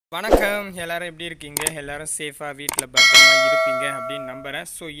வணக்கம் எல்லாரும் எப்படி இருக்கீங்க? எல்லாரும் சேஃபாக வீட்டில் பத்திரமா இருப்பீங்க அப்படின்னு நம்புகிறேன்.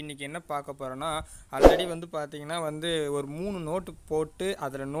 ஸோ இன்றைக்கி என்ன பார்க்க போகிறோன்னா, ஆல்ரெடி பார்த்தீங்கன்னா ஒரு 3 நோட்டு போட்டு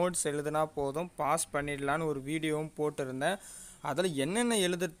அதில் நோட்ஸ் எழுதுனா போதும் பாஸ் பண்ணிடலான்னு ஒரு வீடியோவும் போட்டிருந்தேன். அதில் என்னென்ன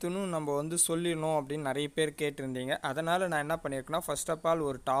எழுதுறதுன்னு நம்ம சொல்லிடணும் அப்படின்னு நிறைய பேர் கேட்டிருந்தீங்க. அதனால் நான் என்ன பண்ணியிருக்கேன்னா, ஃபர்ஸ்ட் ஆஃப் ஆல்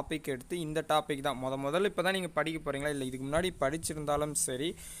ஒரு டாபிக் எடுத்து இந்த டாபிக் தான் முதல்ல இப்போ தான் நீங்கள் படிக்க போகிறீங்களா, இல்லை இதுக்கு முன்னாடி படிச்சிருந்தாலும் சரி,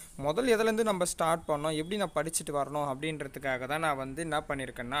 எதுலேருந்து நம்ம ஸ்டார்ட் பண்ணோம், எப்படி நான் படிச்சுட்டு வரணும் அப்படின்றதுக்காக தான் நான் என்ன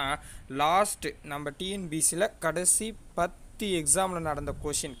பண்ணியிருக்கேன்னா, லாஸ்ட்டு நம்ம டிஎன்பிசியில் கடைசி 10 எக்ஸாமில் நடந்த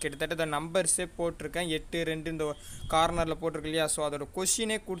கொஷின் கிட்டத்தட்ட இந்த நம்பர்ஸே போட்டிருக்கேன். 8, 2 இந்த கார்னரில் போட்டிருக்கு இல்லையா, ஸோ அதோட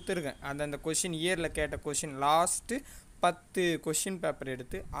கொஷினே கொடுத்துருக்கேன். அந்த கொஷின் இயரில் கேட்ட கொஷின் லாஸ்ட்டு 10 கொஷின் பேப்பர்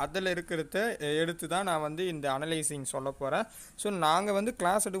எடுத்து அதில் இருக்கிறத எடுத்து தான் நான் இந்த அனலைசிங் சொல்ல போகிறேன். ஸோ நாங்கள்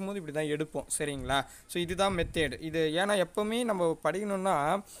கிளாஸ் எடுக்கும்போது இப்படி தான் எடுப்போம், சரிங்களா? ஸோ இதுதான் மெத்தேடு. இது ஏன்னா எப்போவுமே நம்ம படிக்கணுன்னா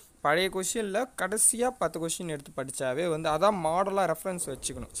பழைய கொஷினில் கடைசியாக 10 கொஷின் எடுத்து படித்தாவே அதான் மாடலாக ரெஃபரன்ஸ்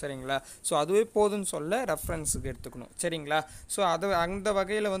வச்சுக்கணும், சரிங்களா? ஸோ அதுவே போதுன்னு சொல்ல ரெஃபரன்ஸுக்கு எடுத்துக்கணும், சரிங்களா? ஸோ அந்த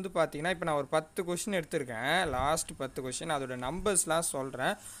வகையில் பார்த்தீங்கன்னா இப்போ நான் ஒரு 10 கொஷின் எடுத்திருக்கேன். லாஸ்ட் 10 கொஷின் அதோட நம்பர்ஸ்லாம்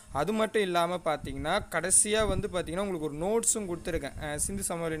சொல்கிறேன். அது மட்டும் இல்லாமல் பார்த்தீங்கன்னா கடைசியாக பார்த்தீங்கன்னா உங்களுக்கு ஒரு நோட்ஸும் கொடுத்துருக்கேன். சிந்து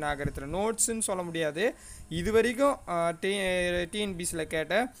சமவெளி நாகரிகத்தில் நோட்ஸுன்னு சொல்ல முடியாது, இது வரைக்கும் டிஎன்பிசியில்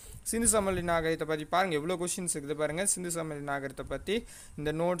கேட்ட சிந்து சமவெளி நாகரிகத்தை பற்றி பாருங்கள், எவ்வளோ கொஷின்ஸ் இருக்குது பாருங்கள். சிந்து சமவெளி நாகரிகத்தை பற்றி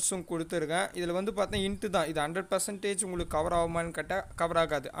இந்த நோட்ஸும் கொடுத்துருக்கேன். இதில் பார்த்தா இன்ட்டு தான், இது 100% உங்களுக்கு கவர் ஆகுமான்னு கேட்டால் கவர்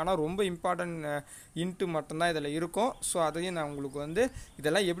ஆகாது. ஆனால் ரொம்ப இம்பார்ட்டன்ட் இன்ட்டு மட்டும்தான் இதில் இருக்கும். ஸோ அதையும் நான் உங்களுக்கு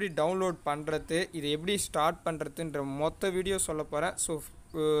இதெல்லாம் எப்படி டவுன்லோட் பண்ணுறது, இதை எப்படி ஸ்டார்ட் பண்ணுறதுன்ற மொத்த வீடியோ சொல்ல போகிறேன். ஸோ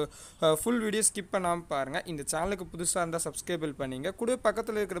ஃபுல் வீடியோ ஸ்கிப் பண்ணாமல் பாருங்கள். இந்த சேனலுக்கு புதுசாக இருந்தால் சப்ஸ்கிரைபிள் பண்ணிங்க, கூட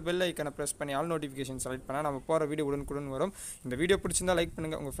பக்கத்தில் இருக்கிற பெல் ஐக்கனை ப்ரெஸ் பண்ணி ஆல் நோட்டிஃபிகேஷன் செலக்ட் பண்ணால் நம்ம போகிற வீடியோ உடனுக்குடன் வரும். இந்த வீடியோ பிடிச்சிருந்தால் லைக்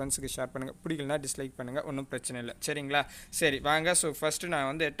பண்ணுங்கள், உங்கள் ஃப்ரெண்ட்ஸுக்கு ஷேர் பண்ணுங்கள், பிடிக்கலனா டிஸ்லைக் பண்ணுங்கள், ஒன்றும் பிரச்சனை இல்லை, சரிங்களா? சரி வாங்க. ஸோ ஃபஸ்ட்டு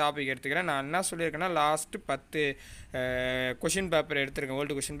நான் டாபிக் எடுத்துக்கிறேன். நான் என்ன சொல்லியிருக்கேன்னா, லாஸ்ட்டு 10 கொஷின் பேப்பர் எடுத்திருக்கேன்,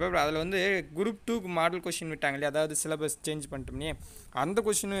 ஓல்டு கொஷின் பேப்பர். அதில் குரூப் 2க்கு மாடல் கொஷின் விட்டாங்க இல்லையா, அதாவது சிலபஸ் சேஞ்ச் பண்ணிட்டோம்னே, அந்த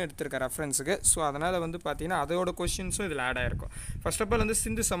கொஷினும் எடுத்திருக்கேன் ரெஃபரன்ஸுக்கு. ஸோ அதனால் பார்த்தீங்கன்னா அதோட கொஷின்ஸும் இதில் ஆட் ஆகிருக்கும். ஃபர்ஸ்ட் ஆஃப் ஆல்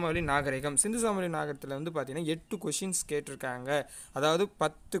சிந்து சமவெளி நாகரிகம். சிந்து சமவெளி நாகரிகத்தில் பார்த்தீங்கன்னா 8 கொஷின்ஸ் கேட்டிருக்காங்க. அதாவது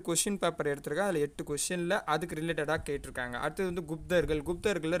 10 கொஷின் பேப்பர் எடுத்திருக்காங்க, அதில் 8 கொஷினில் அதுக்கு ரிலேட்டடாக கேட்டிருக்காங்க. அடுத்தது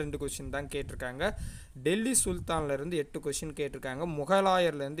குப்தர்களில் 2 கொஷின் தான் கேட்டிருக்காங்க. டெல்லி சுல்தான்லேருந்து 8 கொஷின் கேட்டிருக்காங்க.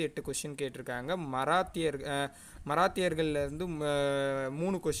 முகலாயர்லேருந்து 8 கொஷின் கேட்டிருக்காங்க. மராத்தியர்கள்லேருந்து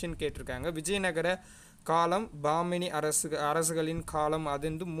 3 கொஷின் கேட்டிருக்காங்க. விஜயநகர காலம், பாமினி அரசுகளின் காலம், அது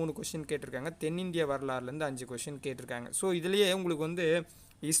 3 கொஷின் கேட்டிருக்காங்க. தென்னிந்திய வரலாறுலேருந்து 5 கொஷின் கேட்டிருக்காங்க. ஸோ இதுலேயே உங்களுக்கு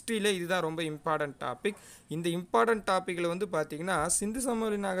ஹிஸ்ட்ரியில் இதுதான் ரொம்ப இம்பார்ட்டன்ட் டாபிக். இந்த இம்பார்ட்டன்ட் டாப்பிக்கில் பார்த்தீங்கன்னா சிந்து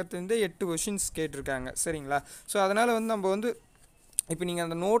சமவெளி நாகரிகத்திலேருந்தே 8 கொஷின்ஸ் கேட்டிருக்காங்க, சரிங்களா? ஸோ அதனால் நம்ம இப்போ நீங்கள்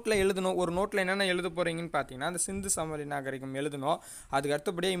அந்த நோட்டில் எழுதணும். ஒரு நோட்டில் என்னென்ன எழுத போகிறீங்கன்னு பார்த்தீங்கன்னா, அந்த சிந்து சமவெளி நாகரிகம் எழுதணும். அதுக்கு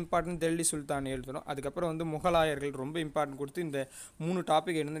அடுத்தபடியே இம்பார்ட்டன்ட் டெல்லி சுல்தான் எழுதணும். அதுக்கப்புறம் முகலாயர்கள் ரொம்ப இம்பார்ட்டன்ட் கொடுத்து இந்த 3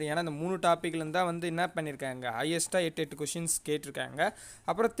 டாபிக் எழுதுணும். ஏன்னா இந்த 3 டாப்பிக்லேருந்து தான் என்ன பண்ணியிருக்காங்க, ஹையஸ்ட்டாக 8 கொஷின்ஸ் கேட்டிருக்காங்க.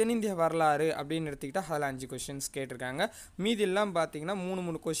 அப்புறம் தென்னிந்திய வரலாறு அப்படின்னு எடுத்துக்கிட்டால் அதில் 5 கொஷின்ஸ் கேட்டிருக்காங்க. மீதி எல்லாம் பார்த்தீங்கன்னா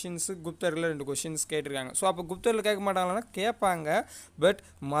 3 கொஷின்ஸு, குப்தரில் 2 கொஷின்ஸ் கேட்டிருக்காங்க. ஸோ அப்போ குப்தரில் கேட்க மாட்டாங்கன்னா கேட்பாங்க. பட்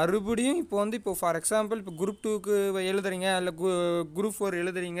மறுபடியும் இப்போ ஃபார் எக்ஸாம்பிள் இப்போ குரூப் 2க்கு எழுதுறீங்க, இல்லை குரூப் 4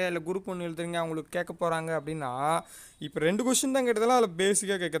 எழுதுறீங்க, இல்லை குரூப் 1 எழுதுறீங்க, அவங்களுக்கு கேட்க போகிறாங்க அப்படின்னா இப்போ 2 கொஷின் தான் கேட்டதெல்லாம் அதில்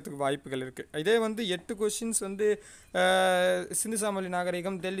பேசிக்காக கேட்கறதுக்கு வாய்ப்புகள் இருக்குது. இதே 8 கொஷின்ஸ் சிந்து சமவெளி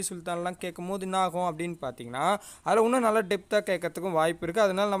நாகரிகம், டெல்லி சுல்தான்லாம் கேட்கும் போது என்ன ஆகும் அப்படின்னு பார்த்தீங்கன்னா, அதில் இன்னும் நல்லா டெப்த்தாக கேட்கறதுக்கும் வாய்ப்பு இருக்குது.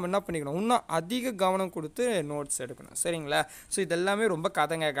 அதனால் நம்ம என்ன பண்ணிக்கணும், இன்னும் அதிக கவனம் கொடுத்து நோட்ஸ் எடுக்கணும், சரிங்களா? ஸோ இதெல்லாமே ரொம்ப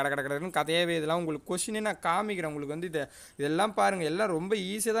கதைங்க, கடன்னு கதையாகவே இதெல்லாம் உங்களுக்கு கொஷினே நான் காமிக்கிறேன். உங்களுக்கு இதெல்லாம் பாருங்கள், எல்லாம் ரொம்ப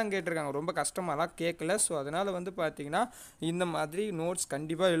ஈஸியாக தான் கேட்டிருக்காங்க, ரொம்ப கஷ்டமாலாம் கேட்கல. ஸோ அதனால் பார்த்தீங்கன்னா இந்த மாதிரி நோட்ஸ்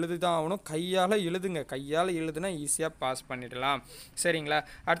கண்டிப்பாக எழுதி தான் ஆகணும். கையால் எழுதுனா ஈஸியாக பாஸ் பண்ணிடலாம், சரிங்களா?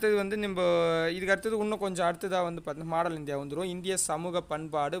 அடுத்தது நம்ம இதுக்கு அடுத்தது இன்னும் கொஞ்சம் அடுத்ததாக பார்த்தீங்கன்னா மாடல் இந்தியா வந்துடும். இந்திய சமூக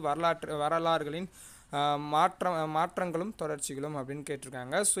பண்பாடு வரலாறுகளின் மாற்றங்களும் தொடர்ச்சிகளும் அப்படின்னு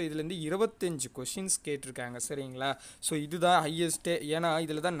கேட்டிருக்காங்க. ஸோ இதுலேருந்து 25 கொஷின்ஸ் கேட்டிருக்காங்க, சரிங்களா? ஸோ இதுதான் ஹையஸ்ட்டே, ஏன்னா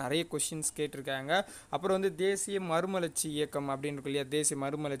இதில் தான் நிறைய கொஷின்ஸ் கேட்டிருக்காங்க. அப்புறம் தேசிய மறுமலர்ச்சி இயக்கம் அப்படின்னு இருக்கு இல்லையா, தேசிய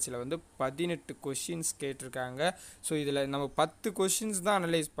மறுமலர்ச்சியில் 18 கொஷின்ஸ் கேட்டிருக்காங்க. ஸோ இதில் நம்ம 10 கொஷின்ஸ் தான்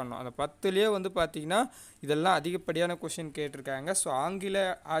அனலைஸ் பண்ணோம். அந்த 10லேயே பார்த்தீங்கன்னா இதெல்லாம் அதிகப்படியான கொஷின் கேட்டிருக்காங்க. ஸோ ஆங்கில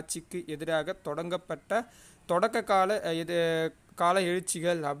ஆட்சிக்கு எதிராக தொடங்கப்பட்ட தொடக்க கால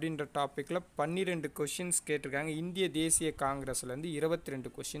எழுச்சிகள் அப்படின்ற டாப்பிக்கில் 12 கொஷின்ஸ் கேட்டிருக்காங்க. இந்திய தேசிய காங்கிரஸ்லேருந்து 22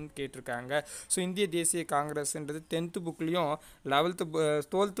 கொஷின் கேட்டிருக்காங்க. ஸோ இந்திய தேசிய காங்கிரஸ்ன்றது 10th புக்லேயும்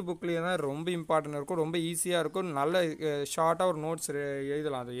 12th புக்லேயும் தான் ரொம்ப இம்பார்ட்டன்ட் இருக்கும், ரொம்ப ஈஸியாக இருக்கும். நல்ல ஷார்ட்டாக ஒரு நோட்ஸ்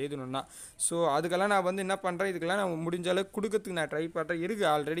எழுதலாம், அதை எழுதணுன்னா. ஸோ அதுக்கெல்லாம் நான் என்ன பண்ணுறேன், இதுக்கெல்லாம் நான் முடிஞ்ச அளவுக்கு கொடுக்கறதுக்கு நான் ட்ரை பண்ணுறேன்.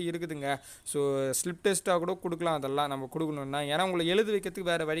 ஆல்ரெடி இருக்குதுங்க. ஸோ ஸ்லிப் டெஸ்ட்டாக கூட கொடுக்கலாம், அதெல்லாம் நம்ம கொடுக்கணுன்னா. ஏன்னா உங்களை எழுத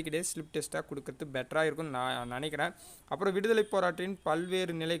வைக்கிறதுக்கு வேறு வழி கிடையாது, ஸ்லிப் டெஸ்ட்டாக கொடுக்கறது பெட்டராக இருக்கும்னு நான் நினைக்கிறேன். அப்புறம் விடுதலை போராட்டத்தின்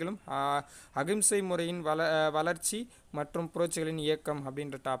பல்வேறு நிலைகளும் அகிம்சை முறையின் வளர்ச்சி மற்றும் புரட்சிகளின் இயக்கம்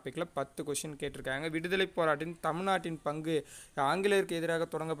அப்படின்ற டாப்பிக்கில் 10 கொஷின் கேட்டிருக்காங்க. விடுதலை போராட்டத்தின் தமிழ்நாட்டின் பங்கு, ஆங்கிலேயருக்கு எதிராக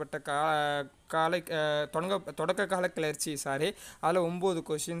தொடங்கப்பட்ட தொடக்க கால கிளர்ச்சி அதில் 9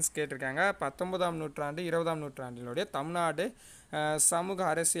 கொஷின்ஸ் கேட்டிருக்காங்க. 19ஆம் நூற்றாண்டு 20ஆம் நூற்றாண்டினுடைய தமிழ்நாடு சமூக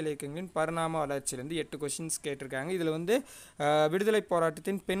அரசியல் இயக்கங்களின் பரிணாம வளர்ச்சியிலேருந்து 8 கொஷின்ஸ் கேட்டிருக்காங்க. இதில் வந்து விடுதலை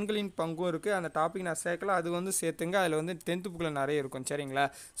போராட்டத்தின் பெண்களின் பங்கும் இருக்குது. அந்த டாபிக் நான் சேர்க்கல, அது வந்து சேர்த்துங்க. அதில் வந்து 10th புக்கில் நிறைய இருக்கும், சரிங்களா?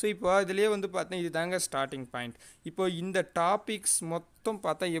 ஸோ இப்போ இதுலேயே வந்து பார்த்தீங்கன்னா இதுதாங்க ஸ்டார்டிங் பாயிண்ட். இப்போ இந்த டாபிக்ஸ் மொத்தம்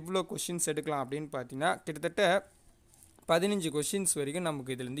பார்த்தா எவ்வளோ கொஷின்ஸ் எடுக்கலாம் அப்படின்னு பார்த்தீங்கன்னா கிட்டத்தட்ட 15 கொஷின்ஸ் வரைக்கும்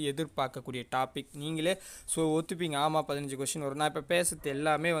நமக்கு இதுலேருந்து எதிர்பார்க்கக்கூடிய டாபிக். நீங்களே ஒத்துப்பீங்க, ஆமாம் 15 கொஷின் வரும். நான் இப்போ பேசுறது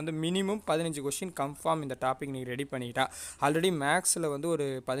எல்லாமே வந்து மினிமம் 15 கொஷின் கன்ஃபார்ம் இந்த டாபிக் நீங்கள் ரெடி பண்ணிட்டா. ஆல்ரெடி மேக்ஸில் வந்து ஒரு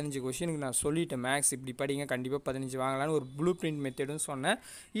 15 கொஷினுக்கு நான் சொல்லிட்டேன், மேக்ஸ் இப்படி படிங்க கண்டிப்பாக 15 வாங்கலான்னு ஒரு ப்ளூ பிரிண்ட் மெத்தடும் சொன்னேன்.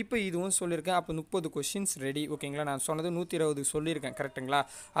 இப்போ இதுவும் சொல்லியிருக்கேன். அப்போ 30 கொஷின்ஸ் ரெடி, ஓகேங்களா? நான் சொன்னது 120 சொல்லியிருக்கேன், கரெக்டுங்களா?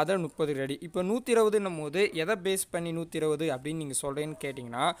 அதான் 30 ரெடி. இப்போ 120ன்னும் போது எதை பேஸ் பண்ணி 120 அப்படின்னு நீங்கள் சொல்கிறேன்னு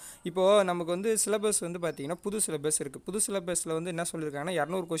கேட்டிங்கன்னா, இப்போது நமக்கு வந்து சிலபஸ் வந்து பார்த்திங்கன்னா புது சிலபஸ் இருக்குது. புது சிலபஸில் வந்து என்ன சொல்லியிருக்காங்கன்னா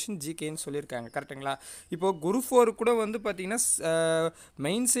 200 கொஷின் ஜிகேன்னு சொல்லியிருக்காங்க, கரெக்டுங்களா? இப்போது குரூப் 4 கூட வந்து பார்த்திங்கன்னா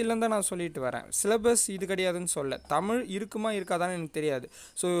மெயின் சைட்லேருந்து தான் நான் சொல்லிட்டு வரேன். சிலபஸ் இது கிடையாதுன்னு சொல்ல. தமிழ் இருக்குமா இருக்காதான்னு எனக்கு தெரியாது.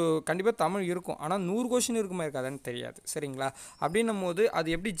 ஸோ கண்டிப்பாக தமிழ் இருக்கும், ஆனால் 100 கொஷின் இருக்குமா இருக்காதான்னு தெரியாது, சரிங்களா? அப்படின்னும் போது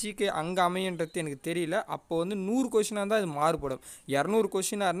அது எப்படி ஜிகே அங்கே அமையன்றது எனக்கு தெரியல. அப்போ வந்து 100 கொஷினாக இருந்தால் அது மாறுபடும். 200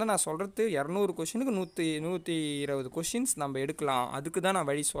 கொஷினாக இருந்தால் நான் சொல்கிறது 200 கொஷினுக்கு 120 கொஷின்ஸ் நம்ம எடுக்கலாம். அதுக்கு தான் நான்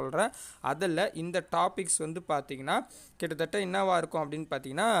வழி சொல்கிறேன். அதில் இந்த டாபிக்ஸ் வந்து பார்த்திங்கன்னா கிட்டத்தட்ட என்னவாக இருக்கும் அப்படின்னு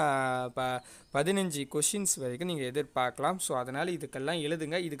பார்த்தீங்கன்னா 15 கொஷின்ஸ் வரைக்கும் நீங்கள் எதிர்பார்க்கலாம். ஸோ அதனால் இதுக்கெல்லாம்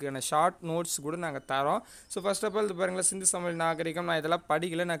எழுதுங்க. இதுக்கான ஷார்ட் நோட்ஸ் கூட நாங்கள் தரோம். ஸோ ஃபர்ஸ்ட் ஆஃப் ஆல் இது பாருங்களேன், சிந்து சமவெளி நாகரிகம் நான் இதெல்லாம்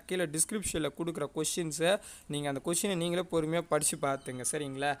படிக்கல. நான் கீழே டிஸ்கிரிப்ஷனில் கொடுக்குற கொஷின்ஸை நீங்கள் அந்த கொஷினை நீங்களே பொறுமையாக படித்து பார்த்துங்க,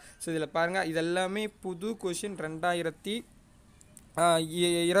 சரிங்களா? ஸோ இதில் பாருங்கள், இதெல்லாமே புது கொஷின் 2020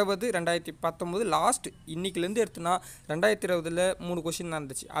 2019 லாஸ்ட் இன்றைக்கிலேருந்து எடுத்துனா 2020 3 கொஷின் தான்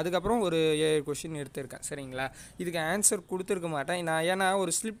இருந்துச்சு. அதுக்கப்புறம் ஒரு 7 கொஷின் எடுத்திருக்கேன், சரிங்களா? இதுக்கு ஆன்சர் கொடுத்துருக்க மாட்டேன் நான், ஏன்னா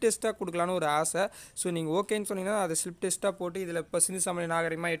ஒரு ஸ்லிப் டெஸ்ட்டாக கொடுக்கலான்னு ஒரு ஆசை. ஸோ நீங்கள் ஓகேன்னு சொன்னீங்கன்னா அதை ஸ்லிப் டெஸ்ட்டாக போட்டு இதில் இப்போ சிந்து சமவெளி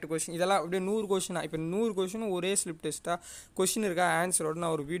நாகரிகமாக 8 கொஷின் இதெல்லாம் அப்படியே 100 கொஷினாக, இப்போ 100 கொஷினும் ஒரே ஸ்லிப் டெஸ்ட்டாக கொஷின் இருக்கா ஆன்சரோடு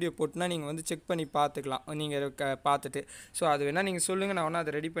நான் ஒரு வீடியோ போட்டுனா நீங்கள் வந்து செக் பண்ணி பார்த்துக்கலாம். நீங்கள் பார்த்துட்டு ஸோ அது வேணால் நீங்கள் சொல்லுங்கள், நான் வேணால்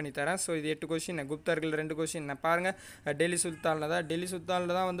அதை ரெடி பண்ணி தரேன். ஸோ இது 8 கொஷின், குப்தர்கள் 2 கொஷின். நான் பாருங்கள், டெல்லி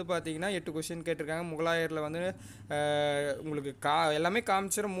சுல்தானில் தான் வந்து பார்த்தீங்கன்னா 8 கொஷின் கேட்டிருக்காங்க. முகலாயரில் வந்து உங்களுக்கு எல்லாமே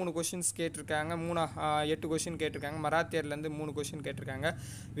காமிச்சிட 3 கொஷின்ஸ் கேட்டிருக்காங்க. 8 கொஷின் கேட்டிருக்காங்க. மராத்தியர்லேருந்து 3 கொஷின் கேட்டிருக்காங்க.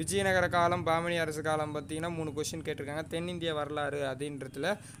 விஜயநகர காலம் பாமணி அரசு காலம் பார்த்தீங்கன்னா 3 கொஷின் கேட்டிருக்காங்க. தென்னிந்திய வரலாறு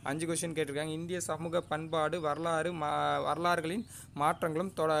அப்படின்றதுல 5 கொஷின் கேட்டிருக்காங்க. இந்திய சமூக பண்பாடு வரலாறுகளின்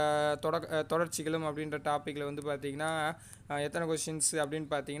மாற்றங்களும் தொடர்ச்சிகளும் அப்படின்ற டாப்பிக்கில் வந்து பார்த்தீங்கன்னா எத்தனை கொஷின்ஸ் அப்படின்னு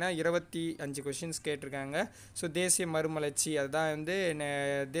பார்த்தீங்கன்னா 25 கொஷின்ஸ் கேட்டிருக்காங்க. ஸோ தேசிய மறுமலர்ச்சி, அதுதான் வந்து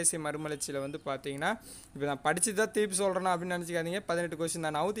தேசிய மறுமலர்ச்சியில் வந்து பார்த்தீங்கன்னா இப்போ நான் படித்து தான் திருப்பி சொல்கிறேன்னா அப்படின்னு நினச்சிக்காதீங்க. 18 கொஷின்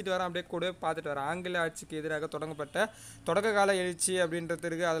நான் நவுத்திட்டு வரேன், அப்படியே கூட பார்த்துட்டு வரேன். ஆங்கில ஆட்சிக்கு எதிராக தொடங்கப்பட்ட தொடக்க கால எழுச்சி அப்படின்றது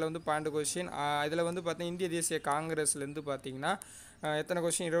இருக்குது. அதில் வந்து 12 கொஷின். இதில் வந்து பார்த்தீங்கன்னா இந்திய தேசிய காங்கிரஸ்லேருந்து பார்த்தீங்கன்னா எத்தனை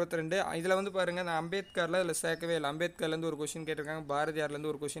கொஷின் 22. இதில் வந்து பாருங்கள், நான் அம்பேத்கரில் இதில் சேர்க்கவே இல்லை. அம்பேத்கர்லேருந்து ஒரு கொஷின் கேட்டிருக்காங்க. பாரதியார்லேருந்து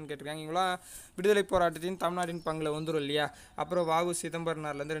ஒரு கொஷின் கேட்டிருக்காங்க. இவங்களாம் விடுதலை போராட்டத்தின் தமிழ்நாட்டின் பங்கில் வந்துடும் இல்லையா? அப்புறம் வாவு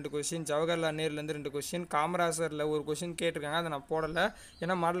சிதம்பரனார்லேருந்து 2 கொஷின், ஜவஹர்லால் நேருலேருந்து 2 கொஷின், காமராஜரில் ஒரு கொஷின் கேட்டிருக்காங்க. அதை நான் போடலை,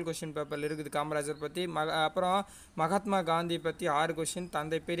 ஏன்னா மாடல் கொஷின் பேப்பரில் இருக்குது காமராஜர் பற்றி. அப்புறம் மகாத்மா காந்தி பற்றி 6 கொஷின்,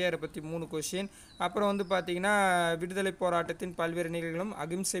 தந்தை பெரியாரை பற்றி 3 கொஷின். அப்புறம் வந்து பார்த்திங்கன்னா விடுதலை போராட்டத்தின் பல்வேறு நிகழ்வுகளும்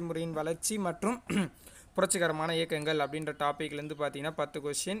அகிம்சை முறையின் வளர்ச்சி மற்றும் புரட்சிகரமான இயக்கங்கள் அப்படின்ற டாப்பிக்லேருந்து பார்த்தீங்கன்னா 10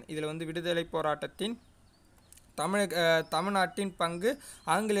 கொஷின். இதில் வந்து விடுதலை போராட்டத்தின் தமிழ்நாட்டின் பங்கு,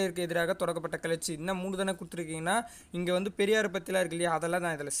 ஆங்கிலேயருக்கு எதிராக தொடக்கப்பட்ட கிளர்ச்சி, இன்னும் 3 தானே கொடுத்துருக்கீங்கன்னா இங்கே வந்து பெரியாரை பற்றிலாம் இருக்கு இல்லையா, அதெல்லாம்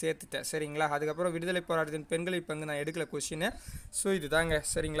நான் இதில் சேர்த்துட்டேன், சரிங்களா? அதுக்கப்புறம் விடுதலை போராட்டத்தின் பெண்களின் பங்கு நான் எடுக்கல கொஷின். ஸோ இது தாங்க,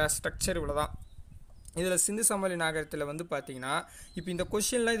 சரிங்களா? ஸ்ட்ரக்சர் இவ்வளோ தான். இதில் சிந்து சமவெளி நாகரத்தில் வந்து பார்த்தீங்கன்னா இப்போ இந்த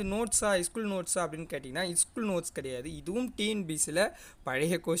கொஷின்லாம் இது நோட்ஸா ஸ்கூல் நோட்ஸா அப்படின்னு கேட்டிங்கன்னா ஸ்கூல் நோட்ஸ் கிடையாது. இதுவும் டிஎன்பிசியில்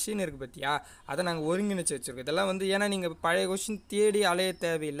பழைய கொஷின் இருக்குது பார்த்தியா, அதை நாங்கள் ஒருங்கிணைச்சு வச்சுருக்கோம். இதெல்லாம் வந்து ஏன்னா நீங்கள் பழைய கொஷின் தேடி அலைய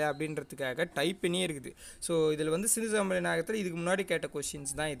தேவையில்லை அப்படின்றதுக்காக டைப் பண்ணியே இருக்குது. ஸோ இதில் வந்து சிந்து சமவெளி நாகரத்தில் இதுக்கு முன்னாடி கேட்ட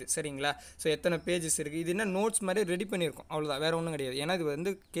கொஷின்ஸ் தான் இது, சரிங்களா? ஸோ எத்தனை பேஜஸ் இருக்குது, இது என்ன நோட்ஸ் மாதிரி ரெடி பண்ணியிருக்கோம், அவ்வளோதான், வேறு ஒன்றும் கிடையாது. ஏன்னா இது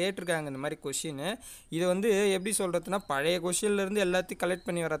வந்து கேட்டிருக்காங்க இந்த மாதிரி கொஷின். இதை வந்து எப்படி சொல்கிறதுனா பழைய கொஷின்லேருந்து எல்லாத்தையும் கலெக்ட்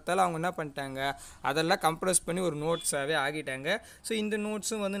பண்ணி வரத்தால் அவங்க என்ன பண்ணிட்டாங்க, அதெல்லாம் கம்ப்ரஸ் பண்ணி ஒரு நோட்ஸாகவே ஆகிட்டாங்க. ஸோ இந்த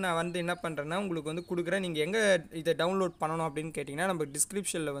நோட்ஸும் வந்து நான் வந்து என்ன பண்ணுறேன்னா உங்களுக்கு வந்து கொடுக்குறேன். நீங்கள் எங்கே இதை டவுன்லோட் பண்ணணும் அப்படின்னு கேட்டிங்கன்னா நம்ம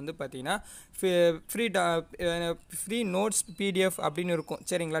டிஸ்கிரிப்ஷனில் வந்து பார்த்தீங்கன்னா ஃப்ரீ நோட்ஸ் பிடிஎஃப் அப்படின்னு இருக்கும்,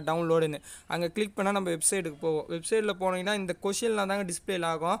 சரிங்களா? டவுன்லோடுன்னு அங்கே கிளிக் பண்ணால் நம்ம வெப்சைட்டுக்கு போவோம். வெப்சைட்டில் போனீங்கன்னா இந்த கொஷின்லாம் தாங்க டிஸ்பிளே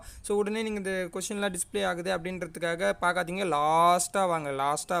ஆகும். ஸோ உடனே நீங்கள் இந்த கொஷின்லாம் டிஸ்பிளே ஆகுது அப்படின்றதுக்காக பார்க்காதீங்க,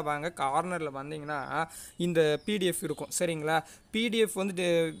 லாஸ்ட்டாக வாங்க கார்னரில் வந்தீங்கன்னா இந்த பிடிஎஃப் இருக்கும், சரிங்களா? பிடிஎஃப் வந்து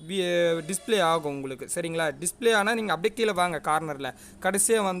டிஸ்பிளே ஆகும் உங்களுக்கு. சரிங்களா? டிஸ்பிளே ஆனால் நீங்கள் அப்படியே கீழே வாங்க கார்னரில்,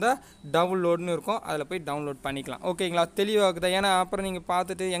 கடைசியாக வந்தால் டவுன்லோடுன்னு இருக்கும், அதில் போய் டவுன்லோட் பண்ணிக்கலாம். ஓகேங்களா? தெளிவாகுதா? ஏன்னா அப்புறம் நீங்கள்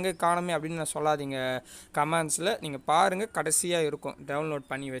பார்த்துட்டு எங்கே காணுமே அப்படின்னு நான் சொல்லாதீங்க கமெண்ட்ஸில். நீங்கள் பாருங்கள், கடைசியாக இருக்கும், டவுன்லோட்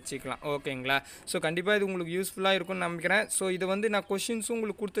பண்ணி வச்சுக்கலாம். ஓகேங்களா? ஸோ கண்டிப்பாக இது உங்களுக்கு யூஸ்ஃபுல்லாக இருக்கும்னு நம்பிக்கிறேன். ஸோ இது வந்து நான் கொஷின்ஸும்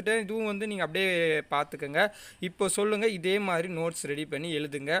உங்களுக்கு கொடுத்துட்டேன், இதுவும் வந்து நீங்கள் அப்படியே பார்த்துக்கோங்க. இப்போ சொல்லுங்கள், இதே மாதிரி நோட்ஸ் ரெடி பண்ணி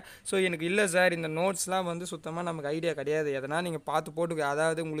எழுதுங்க. ஸோ எனக்கு இல்லை சார் இந்த நோட்ஸ்லாம் வந்து சுத்தமாக நமக்கு ஐடியா கிடையாது, எதனால் நீங்கள் பார்த்து போட்டு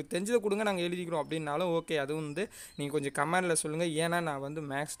அதாவது உங்களுக்கு தெரிஞ்சதை கொடுங்க நாங்கள் எழுதிக்கிறோம் அப்படின்னாலும் ஓகே, அதுவும் வந்து நீங்கள் கொஞ்சம் கமெண்டில் சொல்லுங்கள். ஏன்னா நான் வந்து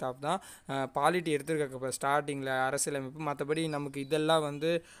மேக்ஸ் ஸ்டாஃப் தான், பாலிட்டி எடுத்துருக்க இப்போ ஸ்டார்டிங்கில் அரசியலமைப்பு, மற்றபடி நமக்கு இதெல்லாம் வந்து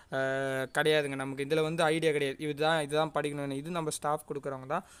கிடையாதுங்க. நமக்கு இதில் வந்து ஐடியா கிடையாது, இதுதான் படிக்கணும்னு. இது நம்ம ஸ்டாஃப் கொடுக்குறவங்க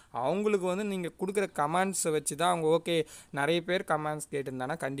தான், அவங்களுக்கு வந்து நீங்கள் கொடுக்குற கமெண்ட்ஸை வச்சு தான் அவங்க ஓகே. நிறைய பேர் கமெண்ட்ஸ்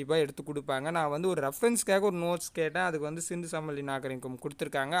கேட்டிருந்தானா கண்டிப்பாக எடுத்து கொடுப்பாங்க. நான் வந்து ஒரு ரெஃபரன்ஸ்க்காக ஒரு நோட்ஸ் கேட்டேன், அதுக்கு வந்து சிந்து சமவெளி நாகரிகம்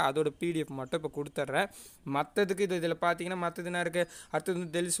கொடுத்துருக்காங்க, அதோட பிடிஎஃப் மட்டும் இப்போ கொடுத்துட்றேன். மற்றதுக்கு இதில் பார்த்தீங்கன்னா மற்றதுனா இருக்குது. அடுத்தது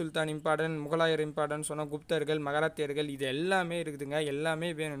வந்து டெல்லி சுல்தான் இம்பார்ட்டன்ட், முகலாயர் இம்பார்ட்டன்ட் சொன்னால் குப்தர்கள், மகராத்தியர்கள், இது எல்லாமே இருக்குதுங்க. எல்லாமே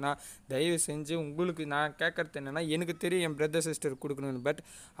வேணும்னா தயவு செஞ்சு உங்களுக்கு நான் கேட்குறது என்னென்னா, எனக்கு தெரியும் என் பிரதர் சிஸ்டர் கொடுக்கணும்னு, பட்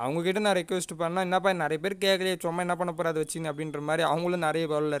அவங்கக்கிட்ட நான் ரெக்வெஸ்ட் பண்ணால் என்னப்பா நிறைய பேர் கேட்கலையே, சும்மா என்ன பண்ண போகிற அதை வச்சுன்னு அப்படின்ற மாதிரி அவங்களும் நிறைய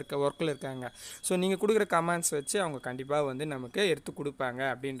ஒர்க்கில் இருக்காங்க. ஸோ நீங்கள் கொடுக்குற கமெண்ட்ஸ் வச்சு அவங்க கண்டிப்பாக வந்து நமக்கு எடுத்து கொடுப்பாங்க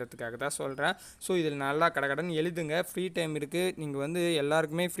அப்படின்றதுக்காக தான் சொல்கிறேன். ஸோ இதில் நல்லா கடகடன்னு எழுதுங்க. ஃப்ரீ டைம் இருக்குது, நீங்கள் வந்து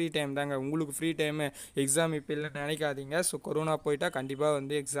எல்லாருக்குமே ஃப்ரீ டைம் தாங்க. உங்களுக்கு ஃப்ரீ டைமு எக்ஸாம் இப்போ இல்லைன்னு நினைக்காதீங்க. ஸோ கொரோனா போயிட்டால் கண்டிப்பாக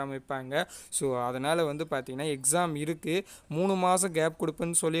வந்து எக்ஸாம் வைப்பாங்க. ஸோ அதனால் வந்து பார்த்திங்கன்னா எக்ஸாம் இருக்குது, 3 மாதம் கேப்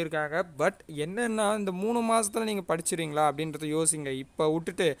கொடுப்பேன்னு சொல்லியிருக்காங்க. பட் என்னென்னா இந்த 3 மாதத்தில் நீங்கள் படிச்சிடுறீங்களா அப்படின்றத யோசிங்க. இப்போ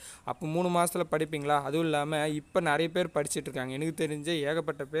விட்டுட்டு அப்போ 3 மாதத்தில் படிப்பீங்களா? அதுவும் இல்லாமல் இப்போ நிறைய பேர் படிச்சுட்டு இருக்காங்க, எனக்கு தெரிஞ்ச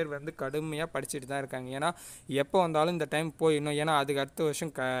ஏகப்பட்ட பேர் வந்து கடுமையாக படிச்சுட்டு தான் இருக்காங்க. ஏன்னா எப்போ வந்தாலும் இந்த டைம் போயிடணும், ஏன்னா அதுக்கு அடுத்த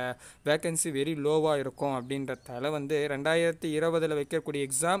வருஷம் வேக்கன்சி வெரி லோவாக இருக்கும் அப்படின்றதால வந்து 2020 வைக்கக்கூடிய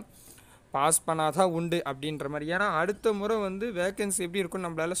எக்ஸாம் பாஸ் பண்ணாதான் உண்டு அப்படின்ற மாதிரி. ஏன்னா அடுத்த முறை வந்து வேக்கன்சி எப்படி இருக்குன்னு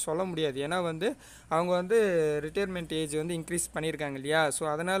நம்மளால சொல்ல முடியாது. ஏன்னா வந்து அவங்க வந்து ரிட்டையர்மெண்ட் ஏஜ் வந்து இன்க்ரீஸ் பண்ணியிருக்காங்க இல்லையா? ஸோ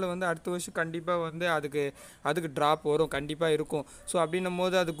அதனால் வந்து அடுத்த வருஷம் கண்டிப்பாக வந்து அதுக்கு ட்ராப் வரும், கண்டிப்பாக இருக்கும். ஸோ அப்படின்னும்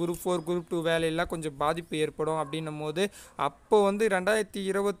போது அது குரூப் 4 குரூப் 2 வேலையெல்லாம் கொஞ்சம் பாதிப்பு ஏற்படும். அப்படின்னும் போது அப்போ வந்து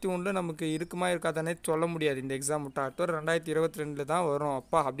 2021 நமக்கு இருக்குமா இருக்காதானே சொல்ல முடியாது. இந்த எக்ஸாம் விட்டா அடுத்த 2022 தான் வரும்.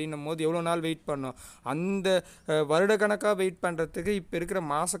 அப்பா அப்படின்னும் போது எவ்வளோ நாள் வெயிட் பண்ணோம்? அந்த வருடக்கணக்காக வெயிட் பண்ணுறதுக்கு இப்போ இருக்கிற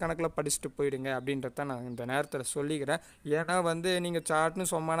மாத கணக்கில் படிச்சுட்டு போயிடுங்க அப்படின்றத நான் இந்த நேரத்தில் சொல்லிக்கிறேன். ஏன்னா வந்து நீங்கள் சாட்னு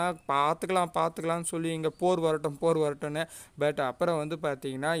சொன்னானா பார்த்துக்கலாம்னு சொல்லி இங்கே போர் வரட்டும்னு, பட் அப்புறம் வந்து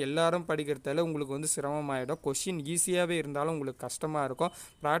பார்த்தீங்கன்னா எல்லாரும் படிக்கிறதால உங்களுக்கு வந்து சிரமமாயிடும். கொஷின் ஈஸியாகவே இருந்தாலும் உங்களுக்கு கஷ்டமாக இருக்கும்.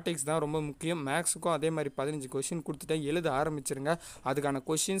 ப்ராக்டிக்ஸ் தான் ரொம்ப முக்கியம். மேக்ஸுக்கும் அதே மாதிரி 15 கொஷின் கொடுத்துட்டேன், எழுத ஆரம்பிச்சிருங்க. அதுக்கான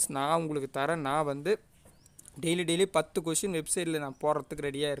கொஷின்ஸ் நான் உங்களுக்கு தரேன். நான் வந்து டெய்லி 10 கொஷின் வெப்சைட்டில் நான் போடுறதுக்கு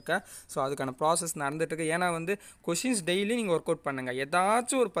ரெடியாக இருக்கேன். ஸோ அதுக்கான ப்ராசஸ் நடந்துகிட்ருக்கு. ஏன்னா வந்து கொஷின்ஸ் டெய்லி நீங்கள் ஒர்க் அவுட் பண்ணுங்கள்.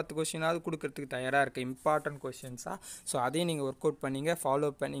 ஏதாச்சும் ஒரு 10 கொஷினாவது கொடுக்கறதுக்கு தயாராக இருக்குது, இம்பார்ட்டன்ட் கொஷின்ஸாக. ஸோ அதையும் நீங்கள் ஒர்க் அவுட் பண்ணிங்க,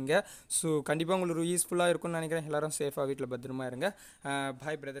 ஃபாலோ பண்ணிங்க. ஸோ கண்டிப்பாக உங்களுக்கு யூஸ்ஃபுல்லாக இருக்கும்னு நினைக்கிறேன். எல்லோரும் சேஃபாக வீட்டில் பத்திரமா இருங்க.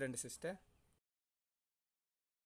 பாய் பிரதர் அண்ட் சிஸ்டர்.